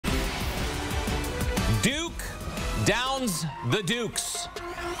Downs the Dukes,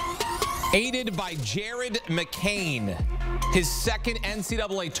 aided by Jared McCain. His second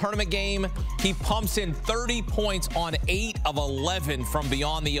NCAA tournament game, he pumps in 30 points on 8 of 11 from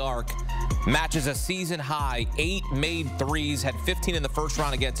beyond the arc. Matches a season high, 8 made threes, had 15 in the first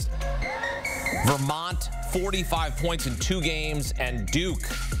round against Vermont, 45 points in 2 games, and Duke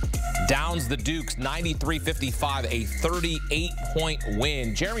downs the Dukes 93-55, a 38-point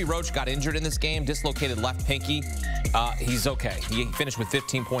win. Jeremy Roach got injured in this game, dislocated left pinky. He's okay. He finished with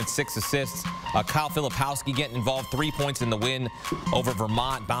 15.6 assists. Kyle Filipowski getting involved, 3 points in the win over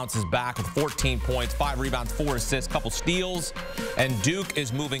Vermont, bounces back with 14 points, 5 rebounds, 4 assists, couple steals, and Duke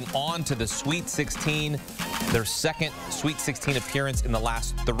is moving on to the Sweet 16, their second Sweet 16 appearance in the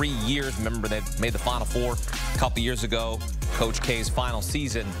last 3 years. Remember, they've made the Final Four a couple years ago, Coach K's final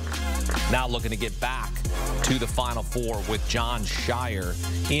season. Now looking to get back to the Final Four with Jon Scheyer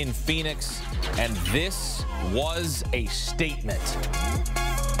in Phoenix, and this was a statement.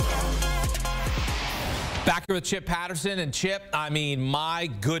 Back here with Chip Patterson, and Chip, I mean, my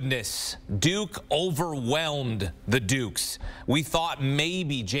goodness, Duke overwhelmed the Dukes. We thought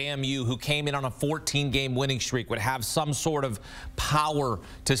maybe JMU, who came in on a 14-game winning streak, would have some sort of power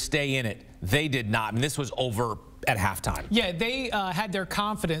to stay in it. They did not, and this was over at halftime. Yeah, they had their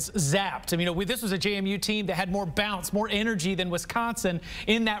confidence zapped. I mean, this was a JMU team that had more bounce, more energy than Wisconsin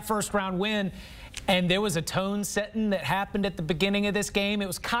in that first-round win. And there was a tone setting that happened at the beginning of this game. It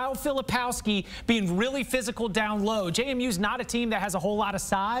was Kyle Filipowski being really physical down low. JMU's not a team that has a whole lot of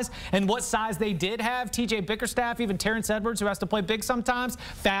size, and what size they did have, TJ Bickerstaff, even Terrence Edwards, who has to play big sometimes,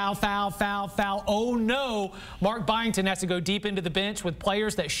 foul, foul, foul, foul. Oh no, Mark Byington has to go deep into the bench with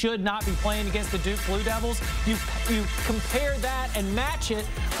players that should not be playing against the Duke Blue Devils. You compare that and match it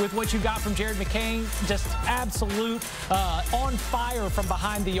with what you got from Jared McCain, just absolute on fire from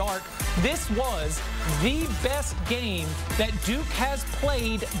behind the arc. This was the best game that Duke has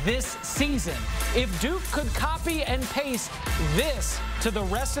played this season. If Duke could copy and paste this to the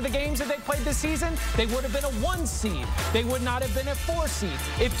rest of the games that they played this season, they would have been a 1 seed. They would not have been a 4 seed.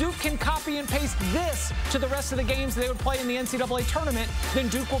 If Duke can copy and paste this to the rest of the games they would play in the NCAA tournament, then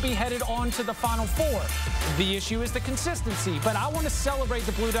Duke will be headed on to the Final Four. The issue is the consistency, but I want to celebrate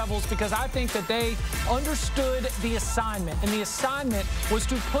the Blue Devils because I think that they understood the assignment, and the assignment was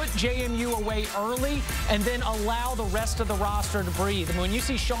to put JMU away early and then allow the rest of the roster to breathe. I mean, when you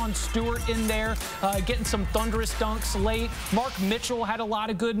see Sean Stewart in there getting some thunderous dunks late, Mark Mitchell had a lot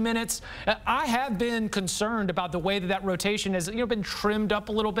of good minutes. I have been concerned about the way that rotation has been trimmed up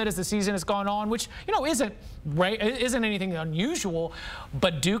a little bit as the season has gone on, which isn't anything unusual,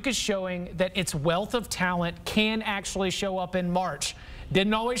 but Duke is showing that its wealth of talent can actually show up in March.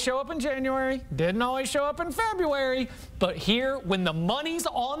 Didn't always show up in January, didn't always show up in February, but here, when the money's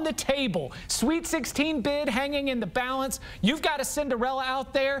on the table, Sweet 16 bid hanging in the balance, you've got a Cinderella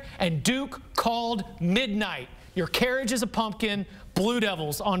out there, and Duke called midnight. Your carriage is a pumpkin. Blue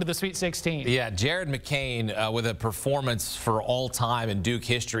Devils onto the Sweet 16. Yeah, Jared McCain with a performance for all time in Duke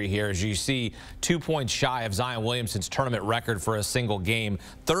history here, as you see, 2 points shy of Zion Williamson's tournament record for a single game.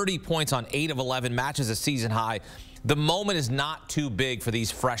 30 points on 8 of 11, matches a season high. The moment is not too big for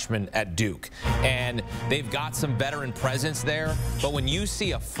these freshmen at Duke, and they've got some veteran presence there, but when you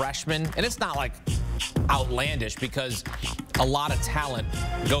see a freshman, and it's not like outlandish because a lot of talent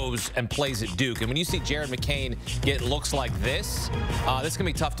goes and plays at Duke, and when you see Jared McCain get looks like this, this is going to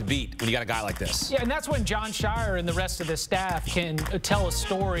be tough to beat when you got a guy like this. Yeah, and that's when Jon Scheyer and the rest of the staff can tell a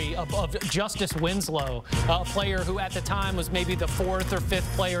story of Justice Winslow, a player who at the time was maybe the 4th or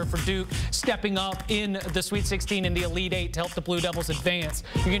 5th player for Duke, stepping up in the Sweet 16 in the Elite 8 to help the Blue Devils advance.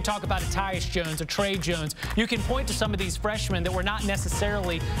 You can talk about a Tyus Jones, a Trey Jones. You can point to some of these freshmen that were not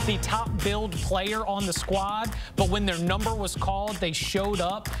necessarily the top billed player on the squad, but when their number was called, they showed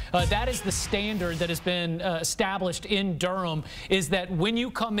up. That is the standard that has been established in Durham, is that when you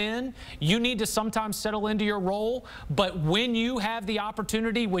come in, you need to sometimes settle into your role, but when you have the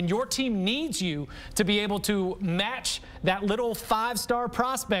opportunity, when your team needs you to be able to match that little 5-star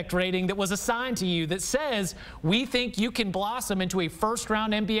prospect rating that was assigned to you that says, we think you can blossom into a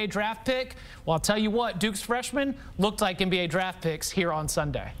first-round NBA draft pick, well, I'll tell you what, Duke's freshmen looked like NBA draft picks here on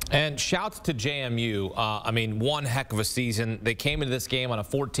Sunday. And shouts to JMU. I mean, one heck of a season. They came into this game on a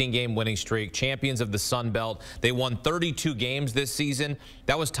 14-game winning streak, champions of the Sun Belt. They won 32 games this season.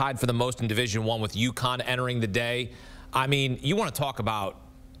 That was tied for the most in Division I with UConn entering the day. I mean, you want to talk about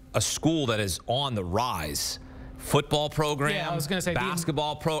a school that is on the rise. football program. Yeah, I was going to say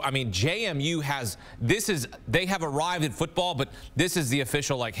basketball I mean, JMU has they have arrived at football, but this is the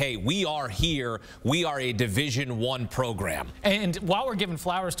official, like, hey, we are here. We are a Division I program. And while we're giving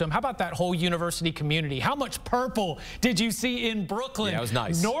flowers to them, how about that whole university community? How much purple did you see in Brooklyn? Yeah, it was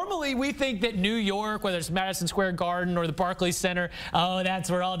nice. Normally, we think that New York, whether it's Madison Square Garden or the Barclays Center, oh, that's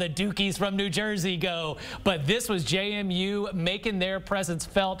where all the Dukies from New Jersey go. But this was JMU making their presence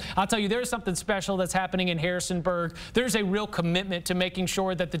felt. I'll tell you, there's something special that's happening in Harrisonburg. There's a real commitment to making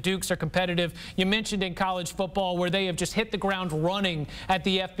sure that the Dukes are competitive. You mentioned in college football where they have just hit the ground running at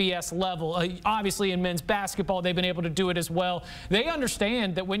the FBS level. Obviously, in men's basketball, they've been able to do it as well. They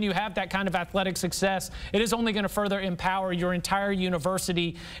understand that when you have that kind of athletic success, it is only going to further empower your entire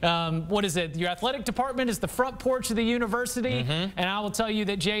university. What is it? Your athletic department is the front porch of the university. And I will tell you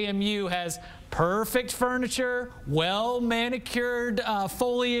that JMU has perfect furniture, well-manicured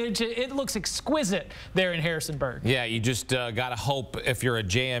foliage. It looks exquisite there in Harrisonburg. Yeah, you just got to hope, if you're a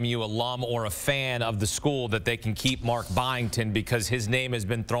JMU alum or a fan of the school, that they can keep Mark Byington, because his name has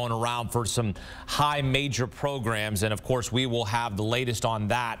been thrown around for some high major programs. And, of course, we will have the latest on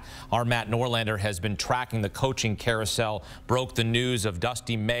that. Our Matt Norlander has been tracking the coaching carousel, broke the news of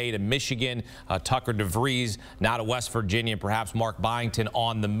Dusty May to Michigan, Tucker DeVries now to West Virginia, and perhaps Mark Byington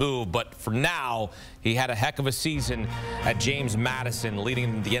on the move. But for now, he had a heck of a season at James Madison,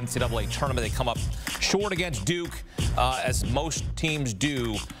 leading the NCAA tournament. They come up short against Duke, as most teams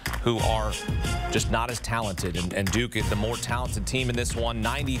do, who are just not as talented. And Duke is the more talented team in this one,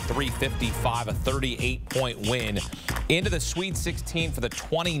 93-55, a 38-point win. Into the Sweet 16 for the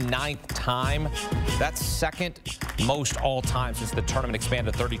 29th time. That's second most all-time since the tournament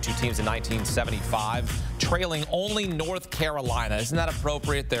expanded to 32 teams in 1975, trailing only North Carolina. Isn't that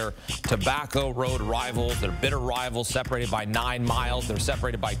appropriate? They're Tobacco Road rivals. They're bitter rivals, separated by 9 miles. They're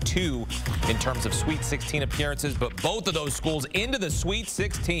separated by 2 in terms of Sweet 16 appearances, but both of those schools into the Sweet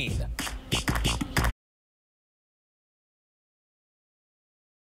 16.